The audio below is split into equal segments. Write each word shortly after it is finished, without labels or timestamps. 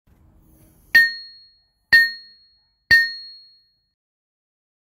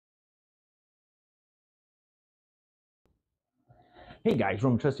Hey guys,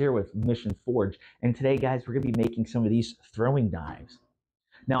 Roman Trust here with Mission Forge, and today guys we're going to be making some of these throwing knives.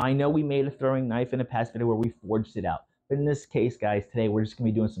 Now I know we made a throwing knife in a past video where we forged it out, but in this case guys, today we're just going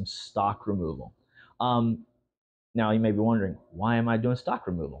to be doing some stock removal. Now you may be wondering, why am I doing stock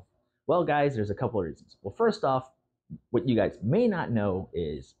removal? Well guys, there's a couple of reasons. Well, first off, what you guys may not know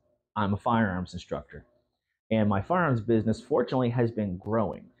is I'm a firearms instructor, and my firearms business fortunately has been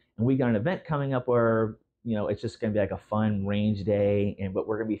growing, and we got an event coming up where it's just going to be like a fun range day, but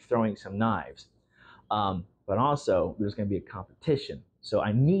we're going to be throwing some knives, but also there's going to be a competition, so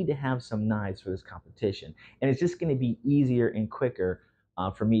I need to have some knives for this competition, and it's just going to be easier and quicker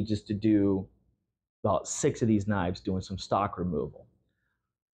for me just to do about 6 of these knives doing some stock removal.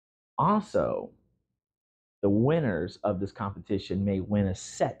 Also, the winners of this competition may win a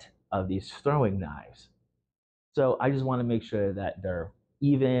set of these throwing knives. So I just want to make sure that they're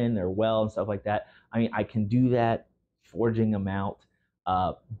even, they're well, and stuff like that. I mean, I can do that forging them out,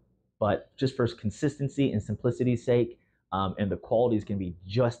 but just for consistency and simplicity's sake, and the quality is going to be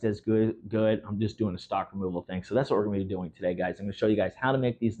just as good. I'm just doing a stock removal thing. So that's what we're going to be doing today, guys. I'm going to show you guys how to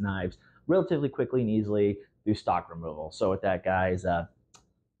make these knives relatively quickly and easily through stock removal. So with that, guys,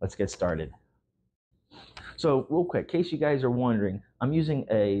 let's get started. So real quick, in case you guys are wondering, I'm using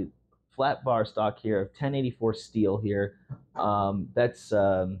a flat bar stock here of 1084 steel here. That's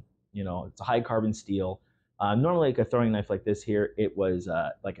it's a high carbon steel. Normally, like a throwing knife like this here, it was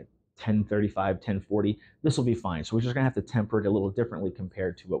like a 1035, 1040. This will be fine. So we're just gonna have to temper it a little differently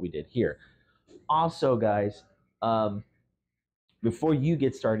compared to what we did here. Also, guys, before you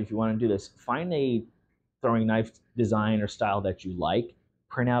get started, if you want to do this, find a throwing knife design or style that you like,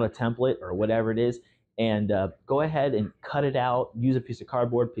 print out a template or whatever it is, and go ahead and cut it out. Use a piece of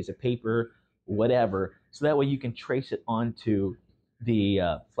cardboard, piece of paper, whatever, so that way you can trace it onto the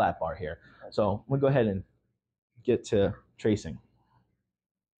flat bar here. So we'll go ahead and get to tracing.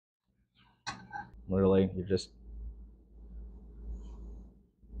 Literally, you're just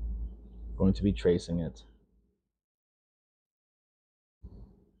going to be tracing it.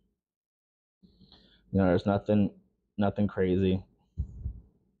 There's nothing crazy.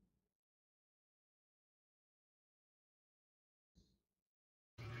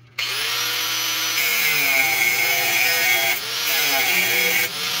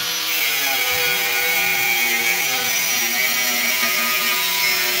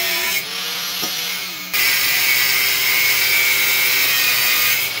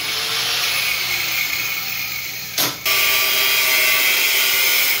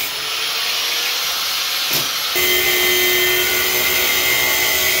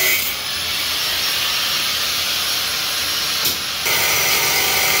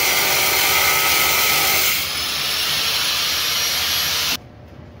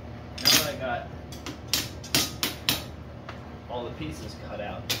 All the pieces cut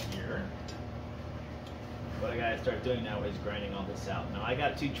out here. What I gotta start doing now is grinding all this out. Now I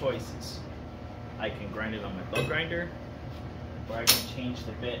got 2 choices. I can grind it on my bow grinder, or I can change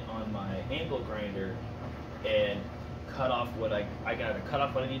the bit on my angle grinder and cut off what I gotta cut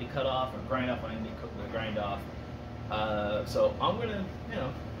off what I need to cut off, or grind off what I need to grind off. So I'm gonna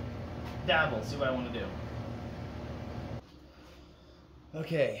dabble, see what I want to do.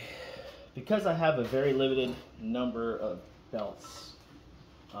 Okay, because I have a very limited number of belts,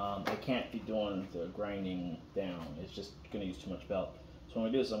 I can't be doing the grinding down. It's just going to use too much belt. So what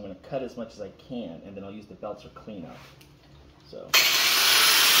I'm going to do is I'm going to cut as much as I can, and then I'll use the belts for cleanup. So.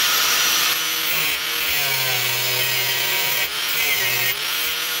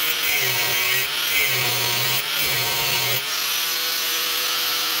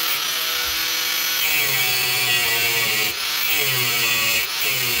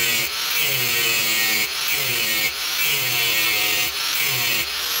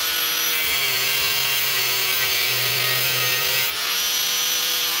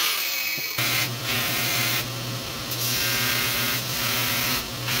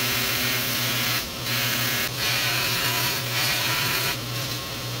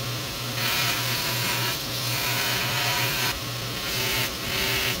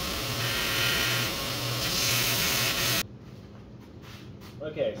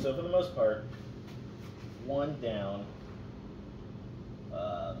 Okay, so for the most part, 1 down,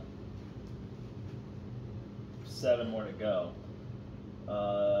 7 more to go.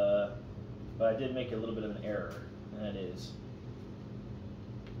 But I did make a little bit of an error, and that is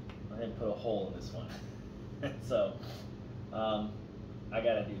I didn't put a hole in this one. So I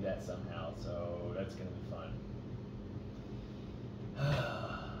gotta do that somehow, so that's gonna be fun.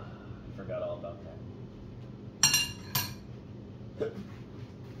 Forgot all about that.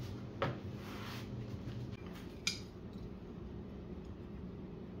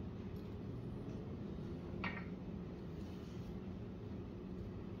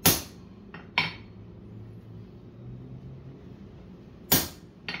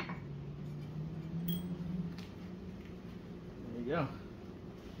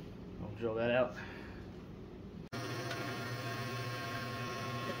 out.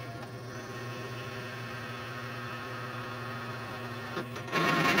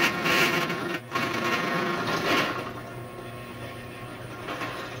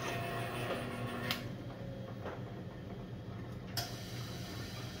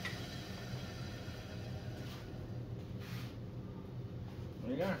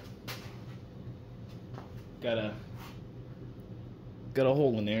 There you are. Got a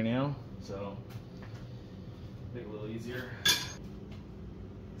hole in there now, so make it a little easier.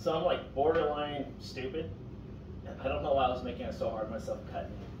 So I'm like borderline stupid. I don't know why I was making it so hard myself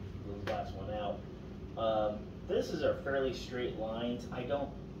cutting the last one out. This is a fairly straight lines. I don't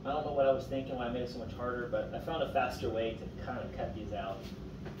know what I was thinking when I made it so much harder, but I found a faster way to kind of cut these out.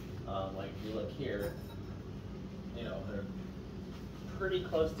 Like if you look here, you know, they're pretty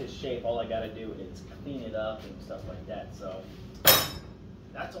close to shape. All I got to do is clean it up and stuff like that. So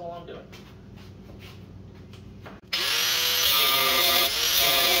that's all I'm doing.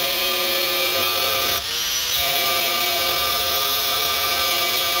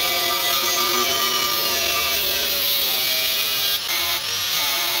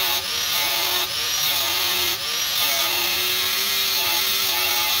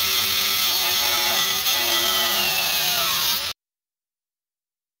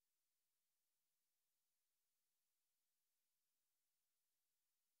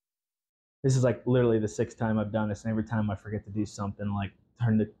 This is like literally the 6th time I've done this, and every time I forget to do something like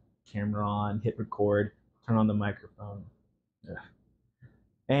turn the camera on, hit record, turn on the microphone. Ugh.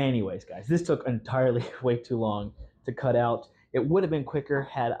 Anyways, guys, this took entirely way too long to cut out. It would have been quicker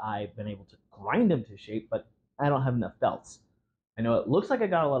had I been able to grind them to shape, but I don't have enough belts. I know it looks like I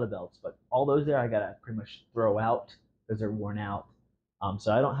got a lot of belts, but all those there I gotta pretty much throw out because they're worn out.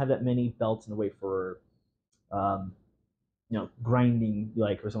 So I don't have that many belts in the way for um, grinding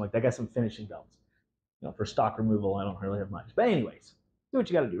like or something like that. I got some finishing belts. For stock removal, I don't really have much. But anyways, do what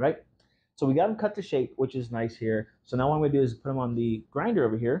you got to do, right? So we got them cut to shape, which is nice here. So now what I'm going to do is put them on the grinder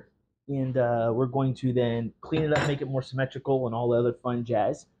over here, and we're going to then clean it up, make it more symmetrical, and all the other fun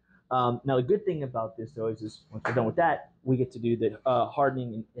jazz. Now the good thing about this though is once we're done with that, we get to do the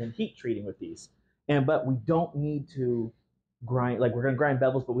hardening and heat treating with these. But we don't need to grind, like we're going to grind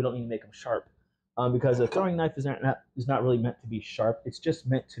bevels, but we don't need to make them sharp. Because a throwing knife is not really meant to be sharp. It's just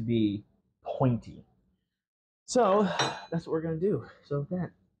meant to be pointy. So that's what we're gonna do. So with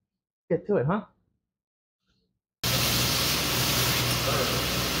that, get to it, huh?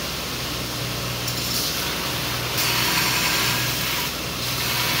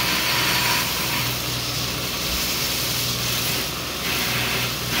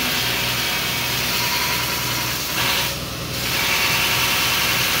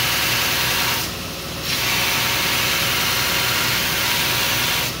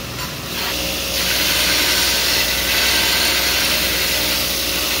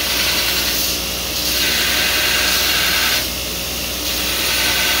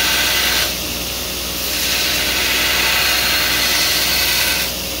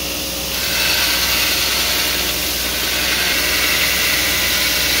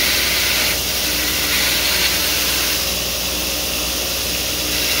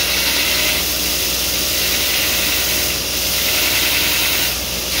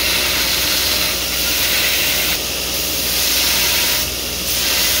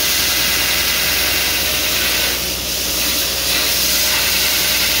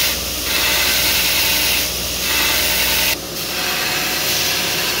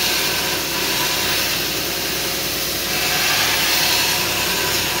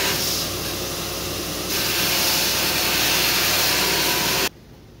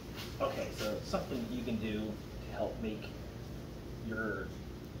 Something you can do to help make your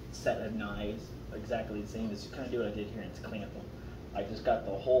set of knives exactly the same is kind of do what I did here and clamp them. I just got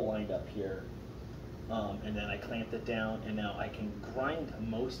the hole lined up here, and then I clamped it down, and now I can grind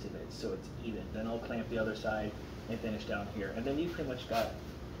most of it so it's even. Then I'll clamp the other side and finish down here. And then you pretty much got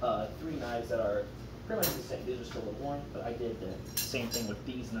 3 knives that are pretty much the same. These are still the one, but I did the same thing with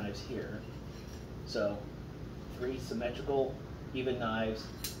these knives here. So 3 symmetrical, even knives,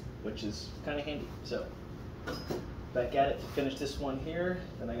 which is kind of handy. So back at it to finish this one here.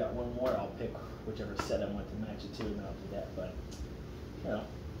 Then I got one more. I'll pick whichever set I want to match it to, and I'll do that. But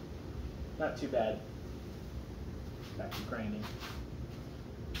not too bad. Back to grinding.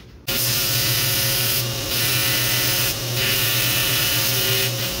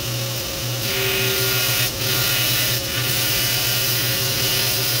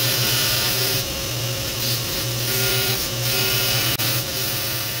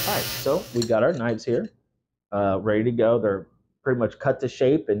 All right, so we got our knives here, ready to go. They're pretty much cut to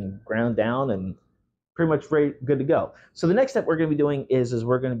shape and ground down and pretty much very good to go. So the next step we're going to be doing is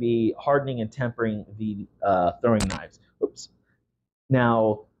we're going to be hardening and tempering the throwing knives. Oops.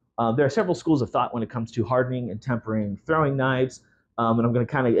 Now, there are several schools of thought when it comes to hardening and tempering throwing knives, and I'm going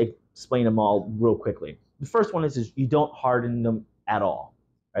to kind of explain them all real quickly. The first one is you don't harden them at all.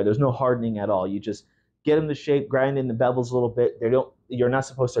 Right? There's no hardening at all. You just get them to shape, grind in the bevels a little bit. You're not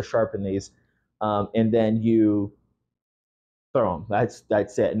supposed to sharpen these, and then you throw them.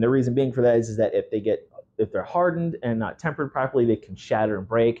 That's it. And the reason being for that is that if they're hardened and not tempered properly, they can shatter and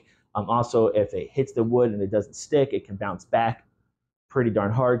break. Also, if it hits the wood and it doesn't stick, it can bounce back pretty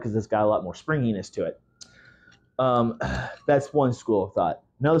darn hard because it's got a lot more springiness to it. That's one school of thought.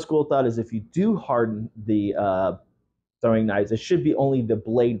 Another school of thought is if you do harden the throwing knives, it should be only the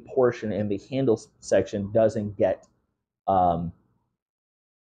blade portion and the handle section doesn't get hardened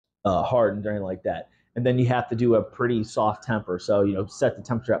or anything like that. And then you have to do a pretty soft temper. So, set the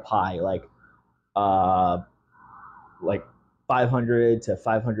temperature up high, like 500 to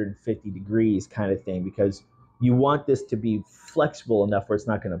 550 degrees kind of thing, because you want this to be flexible enough where it's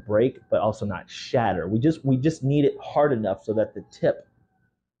not going to break, but also not shatter. We just need it hard enough so that the tip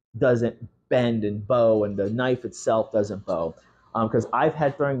doesn't bend and bow and the knife itself doesn't bow. Because I've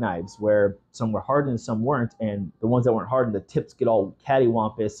had throwing knives where some were hardened and some weren't, and the ones that weren't hardened, the tips get all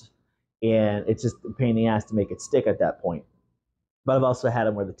cattywampus, and it's just a pain in the ass to make it stick at that point. But I've also had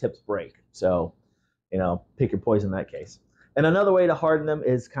them where the tips break. So, pick your poison in that case. And another way to harden them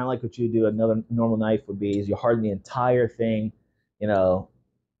is kind of like what you do another normal knife would be, is you harden the entire thing,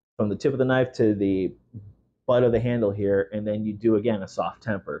 from the tip of the knife to the butt of the handle here, and then you do, again, a soft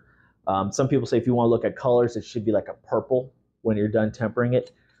temper. Some people say if you want to look at colors, it should be like a purple when you're done tempering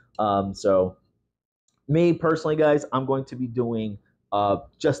it. So me personally, guys, I'm going to be doing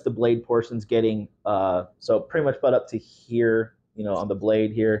just the blade portions, getting so pretty much butt up to here, on the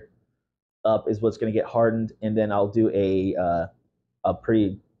blade here up is what's going to get hardened, and then I'll do a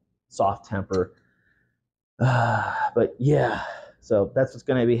pretty soft temper. But yeah, so that's what's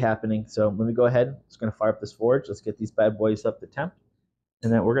going to be happening. So let me go ahead. I'm just going to fire up this forge. Let's get these bad boys up to temp,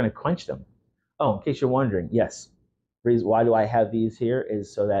 and then we're going to quench them. Oh, in case you're wondering, yes, the reason why do I have these here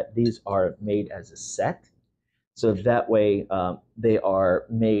is so that these are made as a set. So that way they are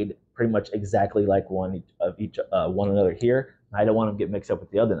made pretty much exactly like one another here. I don't want them to get mixed up with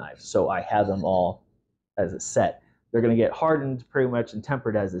the other knives, so I have them all as a set. They're going to get hardened pretty much and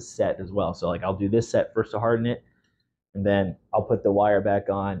tempered as a set as well. So like I'll do this set first to harden it, and then I'll put the wire back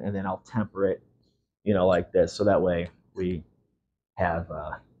on, and then I'll temper it, like this. So that way we have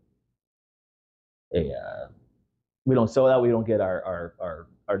we don't get our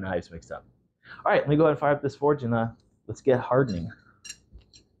knives mixed up. All right, let me go ahead and fire up this forge, and let's get hardening.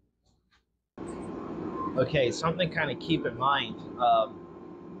 Okay, something kind of keep in mind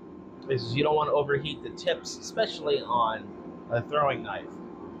is you don't want to overheat the tips, especially on a throwing knife.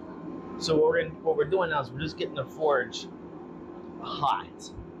 So what we're doing now is we're just getting the forge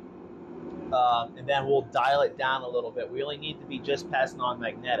hot, and then we'll dial it down a little bit. We only need to be just past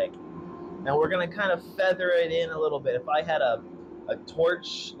non-magnetic. Now we're going to kind of feather it in a little bit. If I had a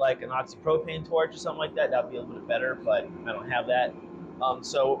torch, like an oxypropane torch or something like that, that'd be a little bit better, but I don't have that.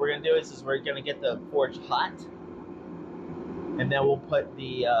 So what we're going to do is we're going to get the forge hot, and then we'll put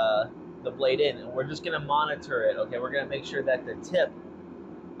the blade in, and we're just going to monitor it. Okay, we're going to make sure that the tip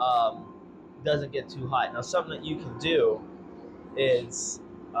doesn't get too hot. Now, something that you can do is,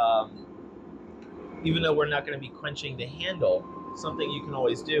 even though we're not going to be quenching the handle, something you can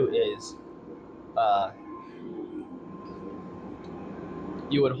always do is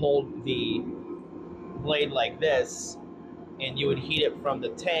you would hold the blade like this, and you would heat it from the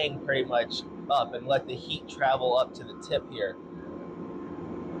tang pretty much up and let the heat travel up to the tip here.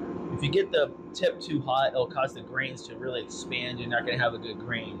 If you get the tip too hot, it'll cause the grains to really expand. You're not going to have a good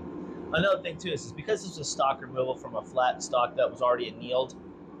grain. Another thing too is because it's a stock removal from a flat stock that was already annealed,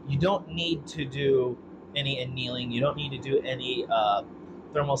 you don't need to do any annealing. You don't need to do any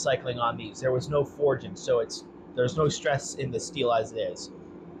thermal cycling on these. There was no forging, so there's no stress in the steel as it is.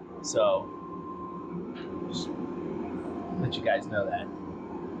 So just let you guys know that.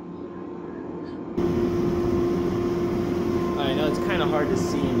 I know it's kind of hard to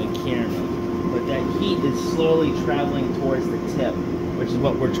see in the camera, but that heat is slowly traveling towards the tip, which is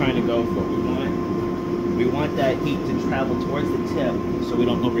what we're trying to go for. We want that heat to travel towards the tip so we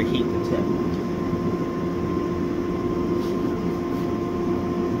don't overheat the tip.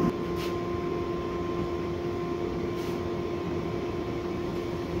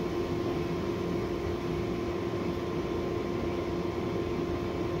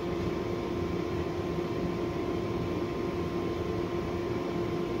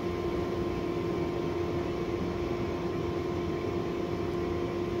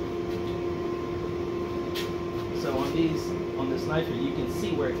 these on this knife here, you can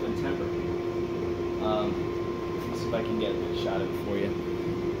see where it's been tempered. Let's see if I can get a good shot of it for you.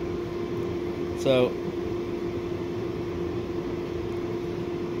 So,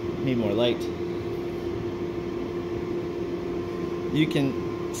 need more light. You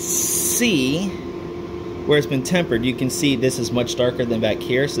can see where it's been tempered. You can see this is much darker than back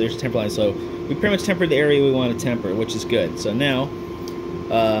here, so there's a temper line. So we pretty much tempered the area we want to temper, which is good. So now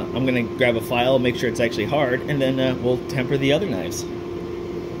I'm going to grab a file, make sure it's actually hard, and then we'll temper the other knives.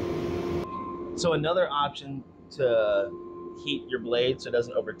 So another option to heat your blade so it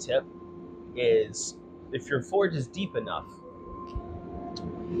doesn't over tip is, if your forge is deep enough,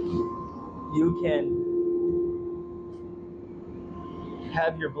 you can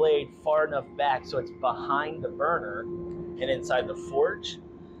have your blade far enough back so it's behind the burner and inside the forge.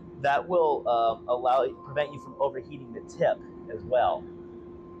 That will prevent you from overheating the tip as well.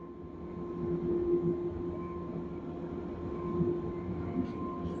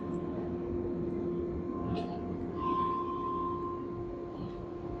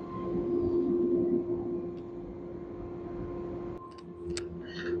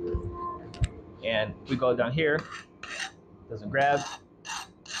 And we go down here, doesn't grab,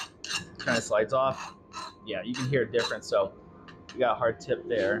 kind of slides off. Yeah, you can hear a difference, so we got a hard tip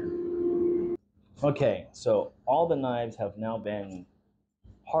there. Okay, so all the knives have now been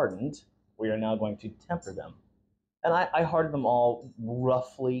hardened. We are now going to temper them. And I hardened them all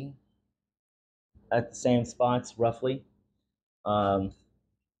roughly at the same spots, roughly. So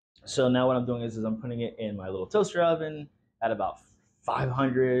now what I'm doing is I'm putting it in my little toaster oven at about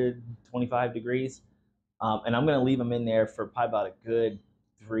 525 degrees. And I'm going to leave them in there for probably about a good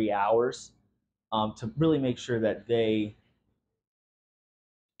 3 hours to really make sure that they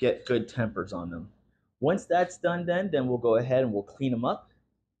get good tempers on them. Once that's done, then we'll go ahead and we'll clean them up.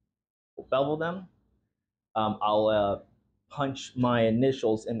 We'll bevel them. I'll punch my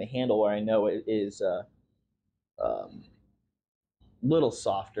initials in the handle where I know it is little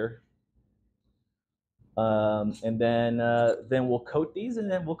softer. And then we'll coat these, and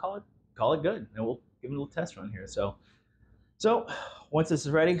then we'll call it good, and we'll give them a little test run here. So once this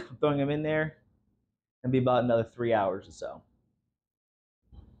is ready, I'm throwing them in there, and be about another 3 hours or so.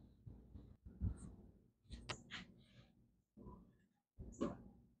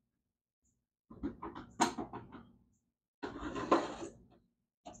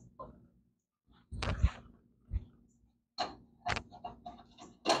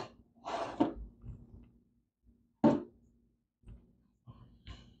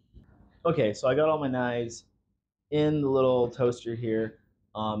 Okay, so I got all my knives in the little toaster here.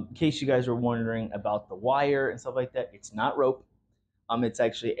 In case you guys were wondering about the wire and stuff like that, it's not rope. It's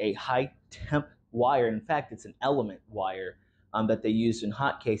actually a high temp wire. In fact, it's an element wire that they use in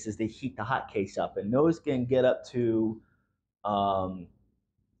hot cases. They heat the hot case up, and those can get up to some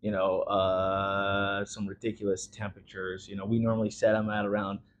ridiculous temperatures. We normally set them at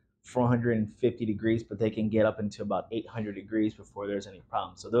around 450 degrees, but they can get up into about 800 degrees before there's any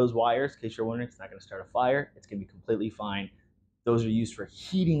problem. So those wires, in case you're wondering, it's not going to start a fire. It's going to be completely fine. Those are used for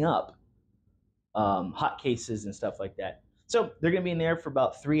heating up hot cases and stuff like that. So they're going to be in there for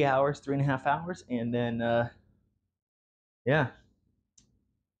about 3 hours, 3.5 hours, and then, yeah,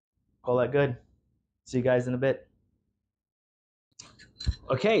 call that good. See you guys in a bit.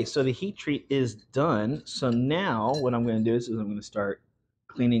 Okay, so the heat treat is done. So now what I'm going to do is I'm going to start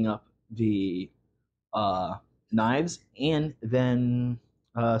cleaning up the knives, and then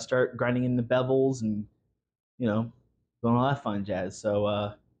start grinding in the bevels and, doing all that fun jazz.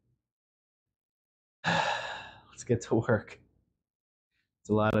 So let's get to work. It's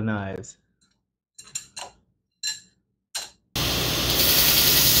a lot of knives.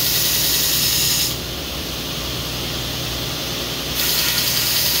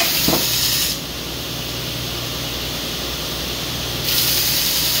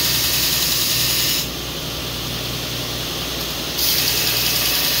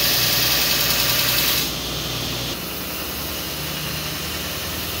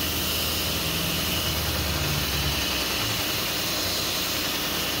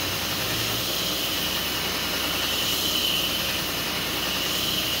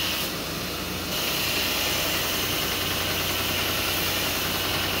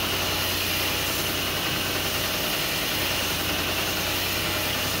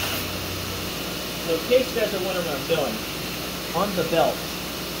 So in case you guys are wondering what I'm doing, on the belt,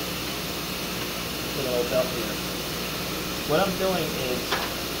 the little belt here, what I'm doing is,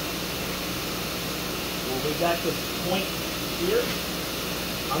 when we got this point here,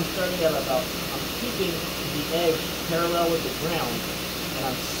 I'm keeping the edge parallel with the ground, and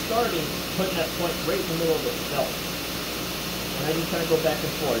I'm starting putting that point right in the middle of the belt. And I just kind of go back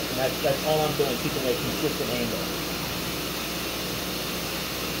and forth, and that's all I'm doing, keeping a consistent angle.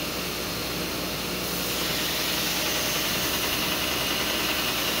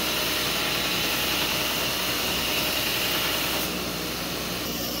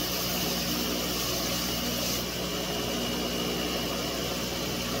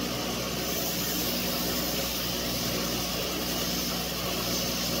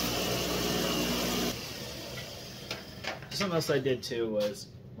 Something else I did too was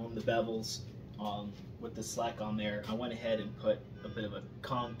on the bevels, with the slack on there, I went ahead and put a bit of a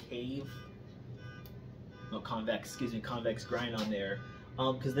convex grind on there,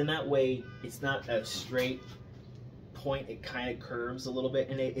 because then that way it's not a straight point, it kind of curves a little bit,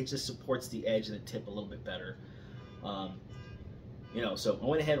 and it just supports the edge of the tip a little bit better. You know, so I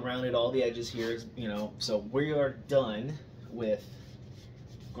went ahead and rounded all the edges here, you know, so we are done with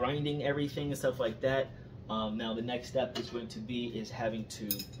grinding everything and stuff like that. Now the next step is going to be having to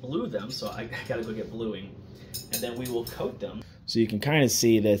blue them, so I gotta go get bluing, and then we will coat them. So you can kind of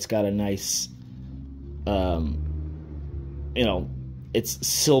see that it's got a nice, you know, it's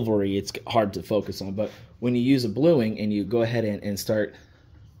silvery, it's hard to focus on, but when you use a bluing and you go ahead and start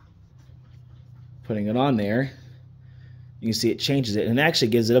putting it on there, you can see it changes it and actually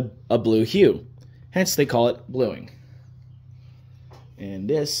gives it a blue hue. Hence they call it bluing. And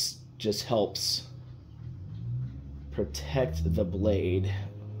this just helps protect the blade,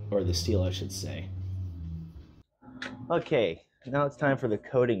 or the steel I should say. Okay, now it's time for the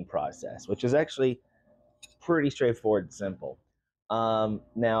coating process, which is actually pretty straightforward and simple.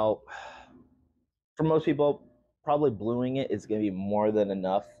 Now, for most people, probably bluing it is going to be more than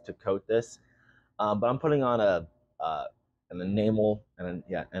enough to coat this, but I'm putting on an enamel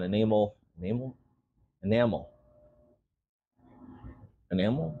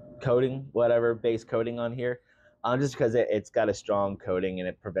coating, whatever, base coating on here, just because it's got a strong coating and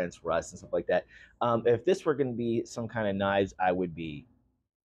it prevents rust and stuff like that. If this were going to be some kind of knives I would be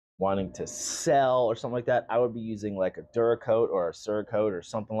wanting to sell or something like that, I would be using like a Duracoat or a Cerakote or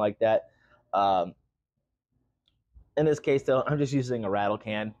something like that. In this case, though, I'm just using a rattle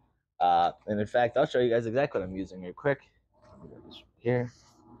can. And in fact, I'll show you guys exactly what I'm using real quick. Here.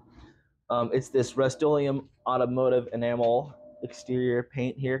 It's this Rust-Oleum Automotive Enamel exterior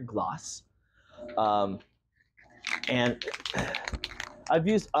paint here, gloss. And I've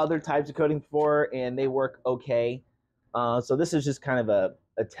used other types of coating before, and they work okay. So this is just kind of a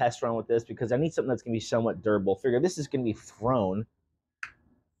test run with this, because I need something that's going to be somewhat durable. Figure this is going to be thrown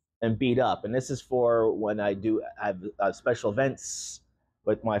and beat up, and this is for when I have special events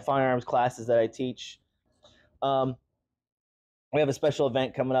with my firearms classes that I teach. We have a special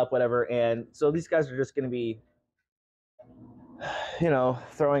event coming up, whatever, and so these guys are just going to be, you know,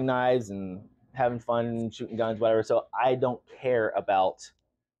 throwing knives and having fun, shooting guns, whatever. So I don't care about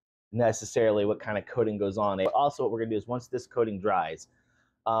necessarily what kind of coating goes on. But also, what we're gonna do is once this coating dries,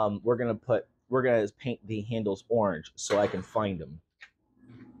 we're gonna paint the handles orange so I can find them.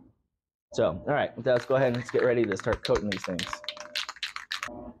 So, all right, let's go ahead and let's get ready to start coating these things.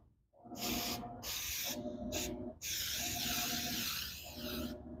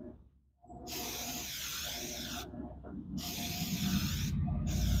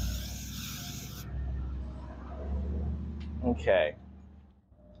 Okay,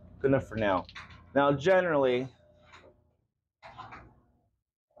 good enough for now. Now, generally,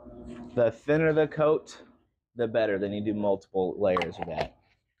 the thinner the coat, the better. Then you do multiple layers of that.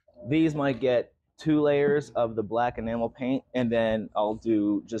 These might get 2 layers of the black enamel paint, and then I'll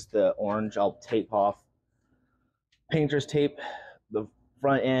do just the orange. I'll tape off, painter's tape the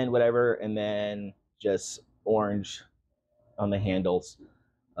front end, whatever, and then just orange on the handles.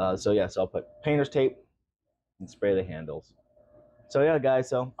 So yeah, so I'll put painter's tape and spray the handles. So yeah, guys,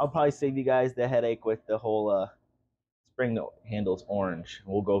 so I'll probably save you guys the headache with the whole spraying the handles orange.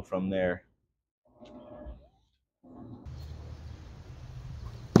 We'll go from there.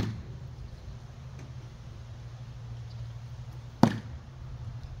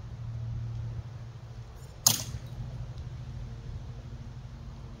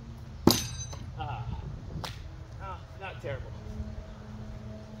 Not terrible.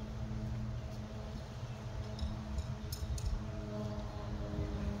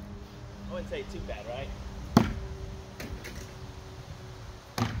 I wouldn't say too bad, right?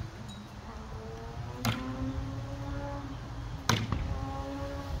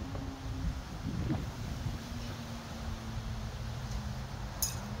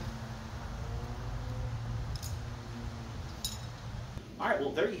 All right,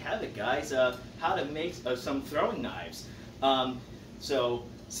 well, there you have it, guys. How to make some throwing knives. So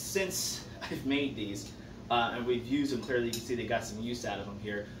since I've made these, and we've used them clearly. You can see they got some use out of them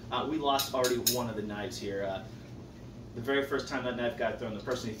here. We lost already one of the knives here. The very first time that knife got thrown, the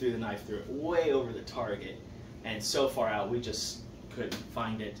person who threw the knife threw it way over the target, and so far out we just couldn't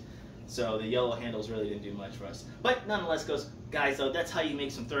find it. So the yellow handles really didn't do much for us. But nonetheless, guys, though, that's how you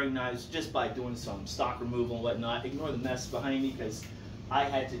make some throwing knives, just by doing some stock removal and whatnot. Ignore the mess behind me because I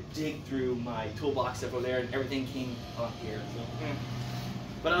had to dig through my toolbox over there and everything came up here. So,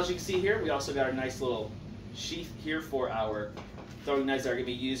 But as you can see here, we also got our nice little sheath here for our throwing knives that are going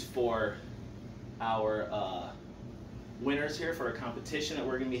to be used for our winners here for a competition that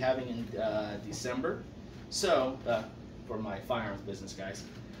we're going to be having in December. So, for my firearms business, guys.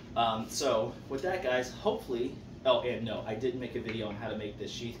 So with that, guys, hopefully, oh, and no, I didn't make a video on how to make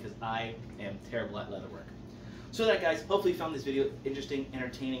this sheath because I am terrible at leather work. So that, guys, hopefully you found this video interesting,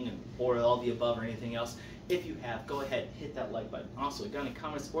 entertaining, or all the above or anything else. If you have, go ahead, hit that like button. Also, if you got any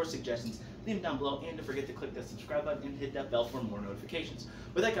comments or suggestions, leave them down below, and don't forget to click that subscribe button and hit that bell for more notifications.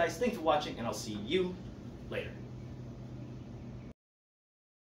 With that, guys, thanks for watching, and I'll see you later.